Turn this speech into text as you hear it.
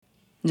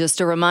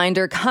Just a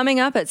reminder, coming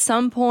up at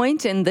some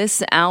point in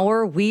this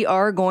hour, we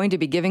are going to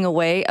be giving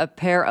away a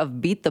pair of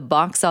Beat the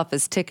Box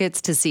Office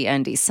tickets to see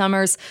Andy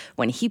Summers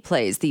when he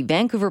plays the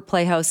Vancouver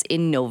Playhouse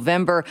in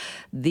November.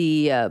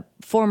 The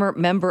former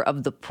member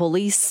of the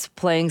Police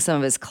playing some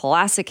of his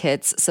classic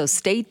hits, so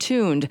stay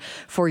tuned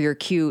for your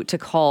cue to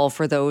call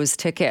for those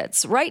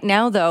tickets. Right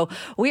now, though,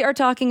 we are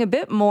talking a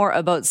bit more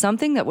about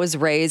something that was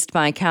raised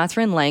by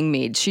Catherine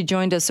Langmead. She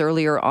joined us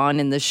earlier on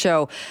in the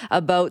show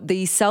about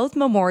the South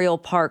Memorial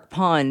Park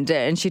pond,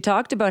 and she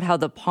talked about how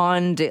the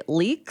pond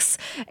leaks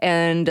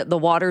and the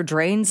water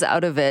drains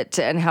out of it,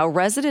 and how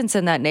residents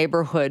in that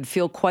neighborhood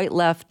feel quite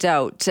left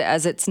out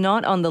as it's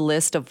not on the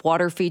list of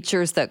water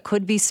features that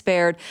could be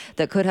spared,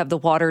 that could have the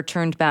water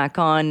turned back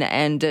on.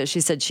 And she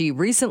said she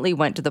recently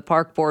went to the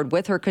park board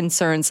with her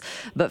concerns,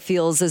 but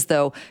feels as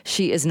though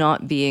she is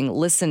not being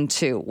listened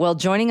to. Well,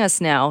 joining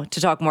us now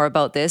to talk more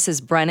about this is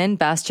Brennan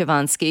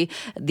Bastyovansky,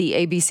 the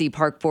ABC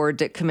Park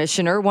Board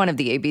Commissioner, one of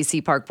the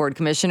ABC Park Board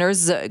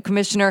Commissioners.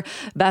 Commissioner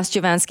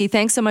Bastyovansky,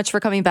 thanks so much for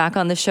coming back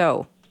on the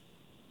show.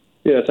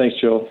 Yeah, thanks,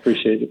 Jill.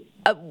 Appreciate it.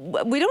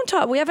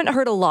 We haven't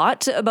heard a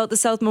lot about the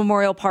South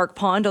Memorial Park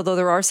pond, although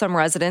there are some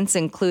residents,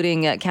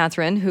 including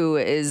Catherine, who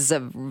is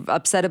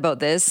upset about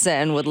this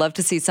and would love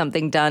to see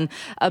something done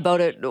about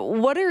it.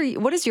 What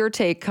is your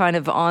take kind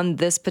of on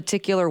this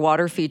particular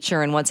water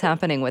feature and what's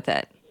happening with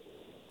it?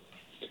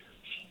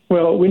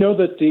 Well, we know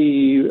that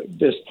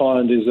this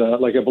pond is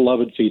like a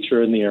beloved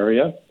feature in the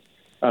area.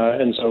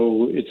 And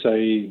so it's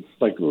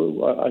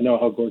I know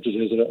how gorgeous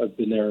it is. I've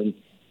been there and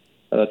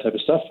that type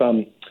of stuff.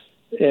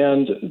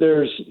 And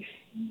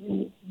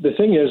the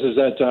thing is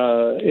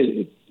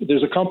that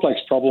there's a complex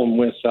problem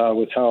with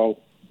how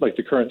like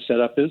the current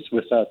setup is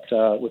with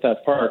that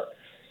park,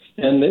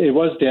 and it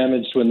was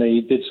damaged when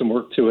they did some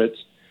work to it,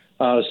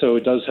 so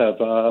it does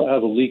have a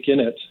leak in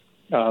it.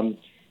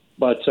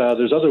 But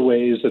there's other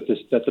ways that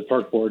the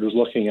park board was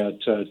looking at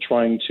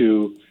trying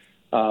to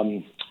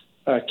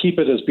keep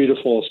it as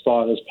beautiful a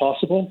spot as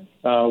possible.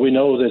 We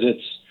know that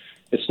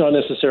it's not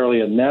necessarily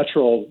a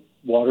natural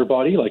water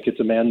body, like it's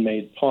a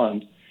man-made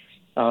pond,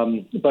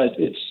 but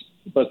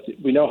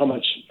we know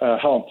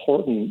how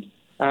important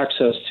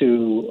access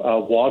to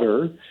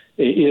water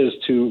is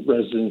to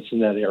residents in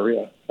that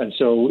area, and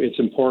so it's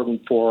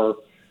important for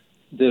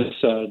this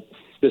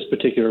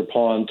particular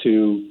pond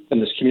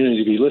and this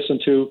community to be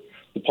listened to.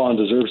 The pond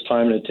deserves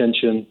time and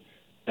attention,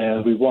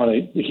 and we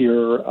want to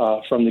hear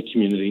from the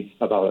community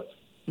about it.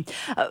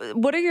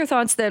 What are your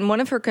thoughts then? One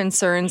of her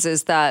concerns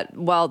is that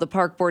while the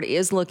park board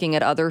is looking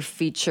at other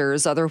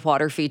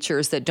water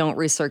features that don't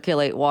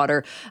recirculate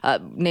water,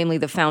 namely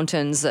the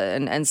fountains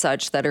and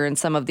such that are in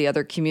some of the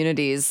other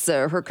communities,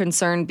 her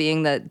concern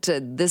being that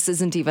this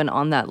isn't even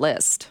on that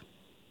list.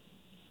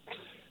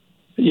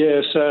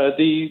 Yes,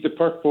 the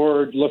park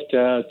board looked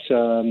at,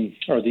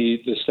 or the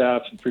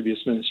staff and previous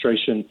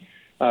administration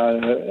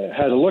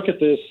had a look at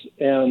this,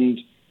 and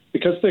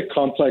because of the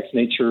complex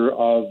nature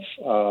of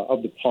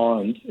the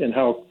pond and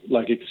how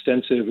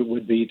extensive it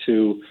would be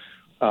to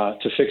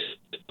fix,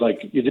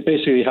 you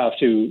basically have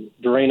to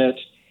drain it,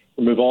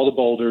 remove all the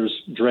boulders,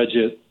 dredge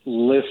it,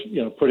 lift,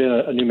 put in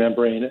a new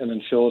membrane, and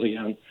then fill it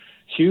again.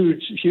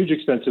 Huge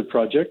expensive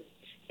project.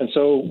 And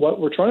so what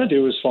we're trying to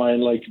do is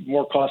find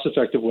more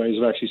cost-effective ways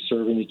of actually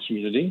serving the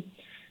community.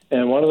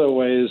 And one of the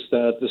ways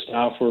that the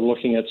staff were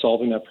looking at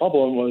solving that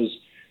problem was,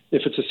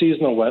 if it's a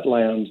seasonal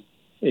wetland,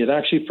 it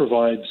actually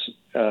provides,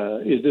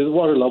 the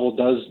water level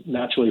does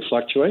naturally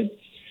fluctuate,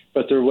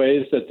 but there are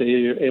ways that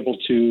they are able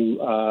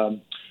to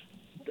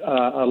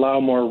allow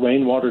more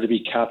rainwater to be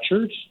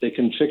captured. They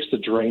can fix the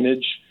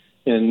drainage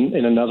in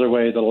another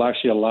way that will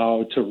actually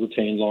allow to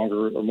retain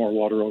longer or more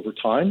water over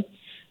time.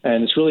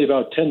 And it's really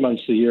about 10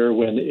 months a year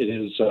when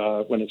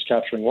it's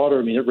capturing water.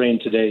 I mean, it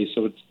rained today,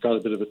 so it's got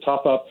a bit of a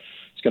top up.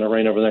 It's going to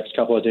rain over the next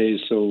couple of days,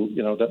 so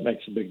that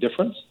makes a big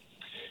difference.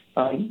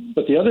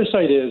 But the other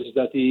side is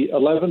that the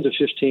 11 to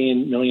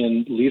 15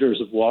 million liters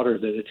of water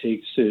that it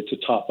takes to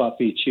top up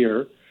each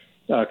year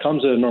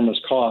comes at enormous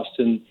cost.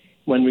 And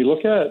when we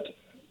look at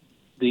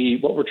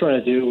what we're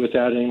trying to do with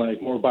adding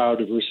more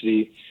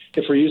biodiversity,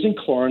 if we're using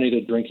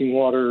chlorinated drinking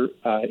water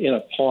in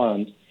a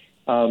pond,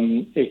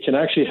 it can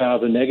actually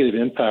have a negative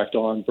impact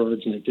on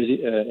birds and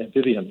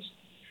amphibians.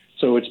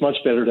 So it's much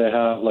better to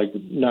have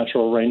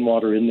natural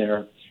rainwater in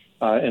there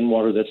and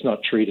water that's not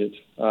treated.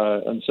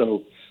 And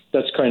so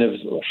that's kind of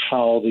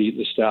how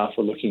the staff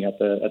are looking at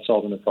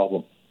solving the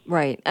problem.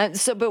 Right.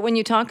 But when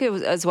you talk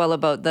as well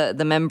about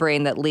the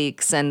membrane that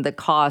leaks and the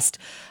cost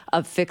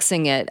of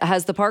fixing it,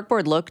 has the park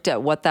board looked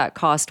at what that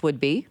cost would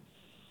be?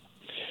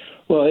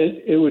 Well,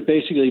 it would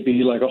basically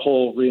be like a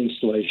whole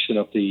reinstallation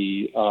of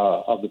the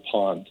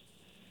pond,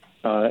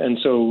 and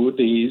so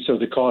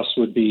the cost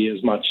would be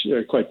as much,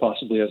 quite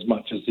possibly as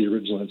much as the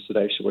original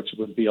installation, which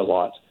would be a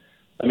lot.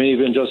 I mean,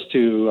 even just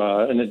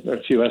and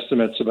a few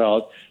estimates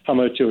about how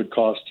much it would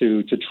cost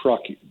to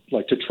truck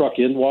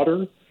in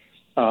water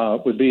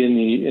would be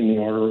in the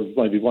order of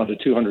maybe $100,000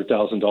 to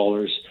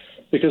 $200,000,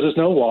 because there's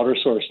no water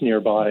source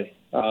nearby.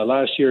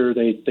 Last year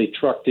they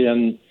trucked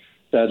in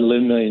that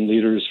 11 million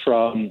liters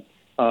from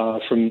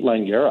from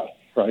Langara,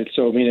 right?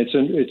 So I mean,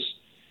 it's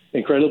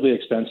incredibly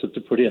expensive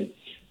to put in.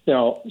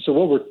 Now,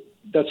 so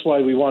that's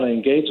why we want to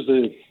engage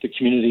the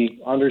community,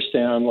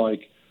 understand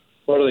like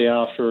what are they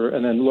after,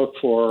 and then look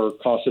for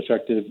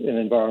cost-effective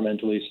and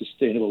environmentally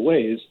sustainable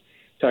ways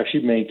to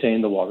actually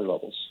maintain the water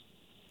levels.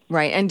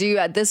 Right. And do you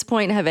at this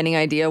point have any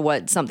idea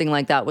what something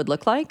like that would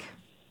look like?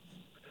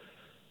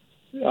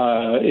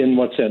 In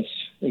what sense?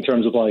 In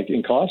terms of like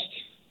in cost?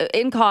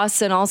 In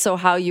costs, and also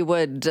how you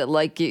would,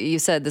 like you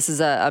said, this is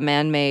a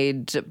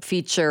man-made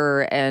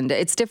feature, and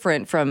it's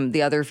different from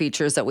the other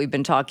features that we've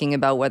been talking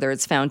about, whether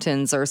it's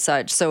fountains or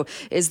such. So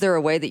is there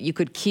a way that you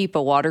could keep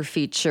a water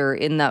feature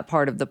in that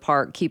part of the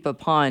park, keep a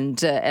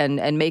pond,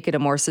 and make it a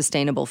more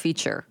sustainable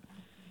feature?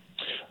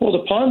 Well,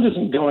 the pond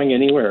isn't going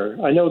anywhere.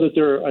 I know that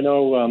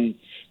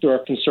there are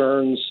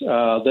concerns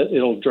that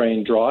it'll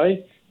drain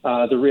dry.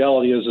 The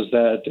reality is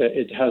that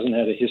it hasn't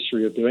had a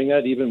history of doing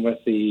that, even with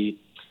the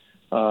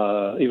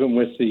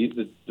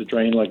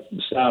drain. Like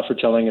staff are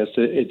telling us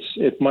that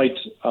it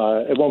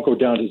won't go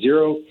down to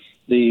zero.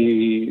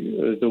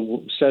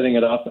 The setting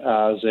it up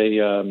as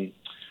a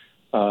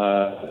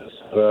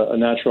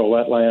natural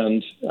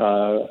wetland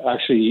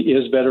actually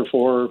is better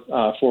for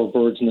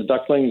birds and the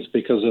ducklings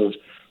because of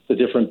the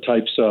different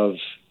types of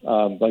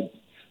like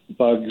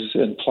bugs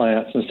and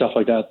plants and stuff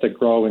like that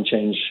grow and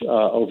change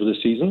over the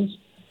seasons.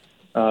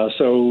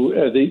 So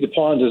the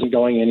pond isn't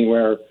going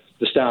anywhere.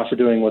 The staff are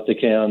doing what they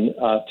can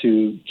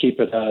to keep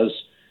it as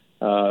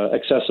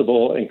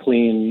accessible and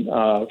clean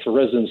for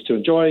residents to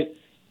enjoy,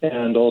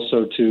 and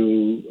also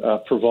to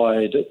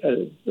provide,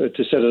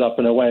 to set it up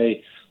in a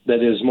way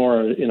that is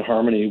more in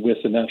harmony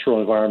with the natural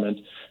environment,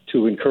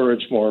 to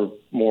encourage more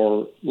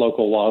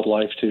local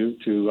wildlife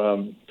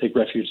to take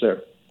refuge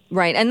there.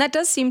 Right. And that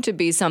does seem to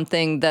be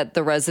something that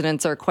the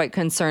residents are quite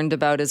concerned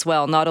about as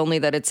well. Not only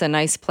that it's a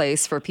nice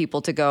place for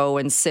people to go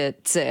and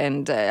sit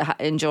and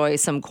enjoy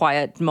some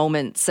quiet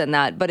moments and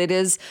that, but it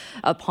is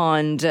a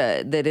pond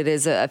that it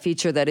is a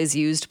feature that is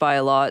used by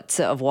a lot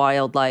of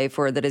wildlife,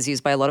 or that is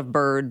used by a lot of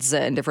birds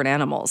and different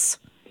animals.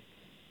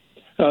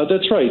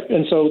 That's right.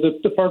 And so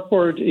the park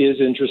board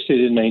is interested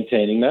in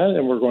maintaining that,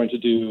 and we're going to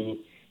do,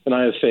 and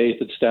I have faith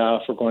that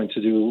staff are going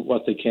to do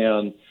what they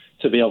can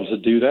to be able to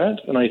do that.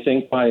 And I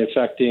think by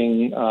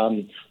affecting,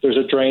 there's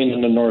a drain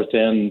in the north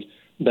end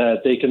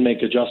that they can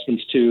make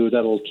adjustments to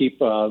that'll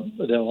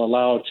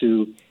allow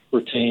to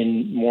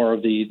retain more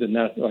of the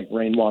net, like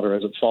rainwater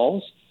as it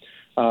falls.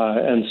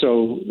 And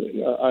so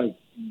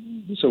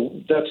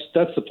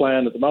that's the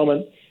plan at the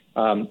moment.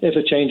 If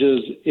it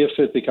changes, if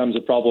it becomes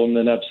a problem,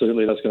 then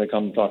absolutely that's going to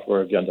come top of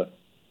our agenda.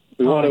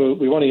 We want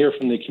to hear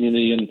from the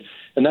community,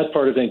 and that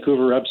part of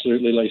Vancouver,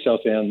 absolutely, like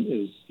South End,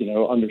 is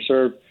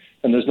underserved.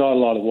 And there's not a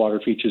lot of water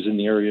features in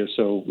the area,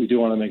 so we do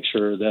want to make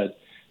sure that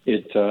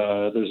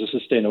there's a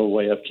sustainable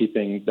way of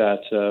keeping that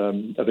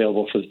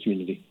available for the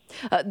community.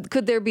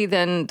 Could there be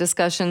then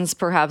discussions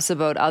perhaps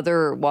about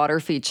other water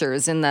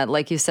features in that,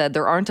 like you said,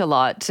 there aren't a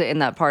lot in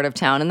that part of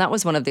town? And that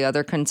was one of the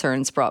other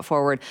concerns brought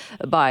forward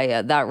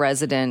by that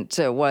resident,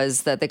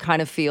 was that they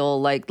kind of feel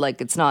like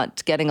it's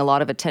not getting a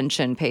lot of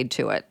attention paid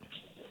to it.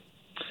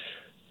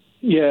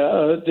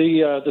 Yeah,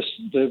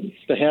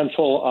 the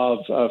handful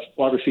of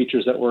water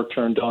features that were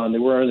turned on, they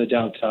were in the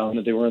downtown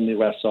and they were in the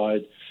west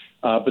side,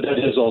 but that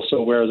is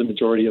also where the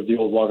majority of the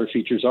old water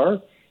features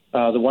are.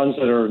 The ones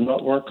that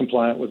weren't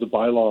compliant with the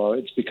bylaw,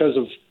 it's because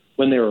of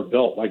when they were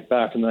built, like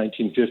back in the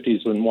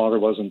 1950s when water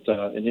wasn't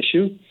an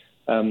issue,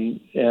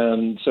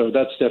 and so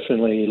that's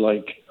definitely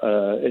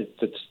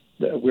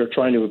we're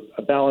trying to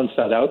balance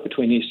that out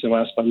between east and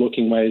west by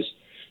looking ways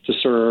to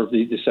serve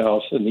the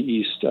south and the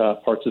east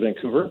parts of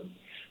Vancouver.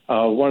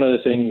 One of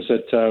the things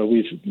that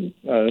we've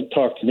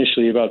talked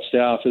initially about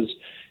staff is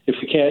if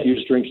we can't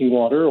use drinking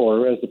water,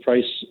 or as the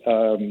price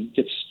of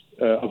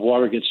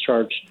water gets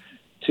charged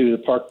to the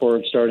park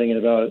board starting in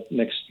about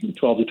next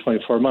 12 to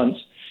 24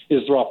 months,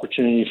 is there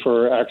opportunity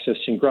for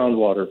accessing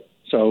groundwater,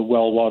 so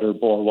well water,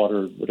 bore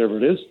water, whatever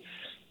it is.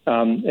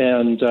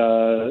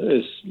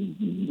 It's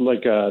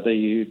like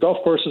the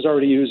golf courses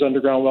already use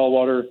underground well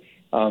water.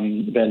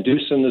 Van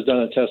Dusen has done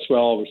a test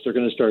well, which they're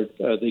going to start,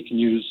 they can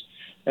use.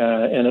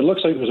 And it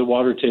looks like there's a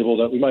water table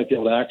that we might be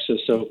able to access.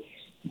 So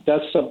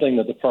that's something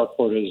that the park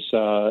board is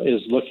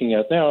looking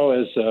at now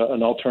as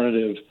an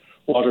alternative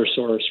water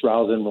source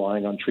rather than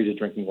relying on treated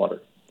drinking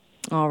water.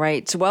 All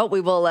right. Well,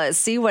 we will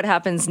see what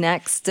happens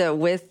next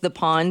with the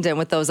pond and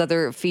with those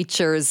other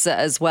features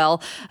as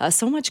well.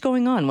 So much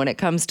going on when it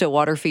comes to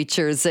water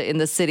features in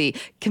the city.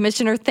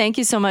 Commissioner, thank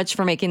you so much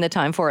for making the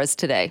time for us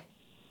today.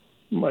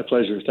 My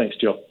pleasure. Thanks,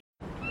 Jill.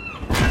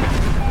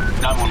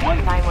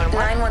 911.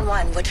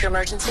 911. What's your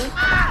emergency?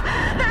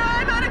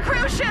 I'm on a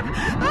cruise ship.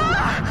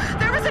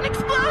 There was an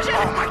explosion.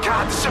 Oh my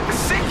God, the ship is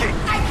sinking.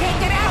 I can't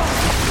get out.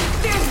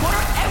 There's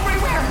water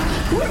everywhere.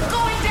 We're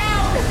going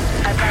down.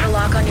 I've got a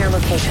lock on your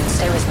location.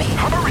 Stay with me.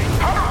 Hurry.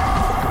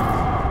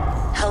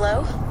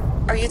 Hello?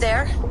 Are you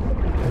there?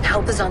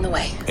 Help is on the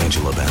way.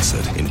 Angela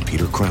Bassett and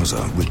Peter Krause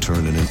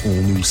return in an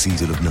all-new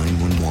season of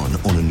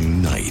 911 on a new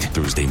night.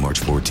 Thursday,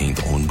 March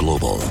 14th on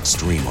Global.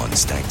 Stream on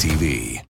Stack TV.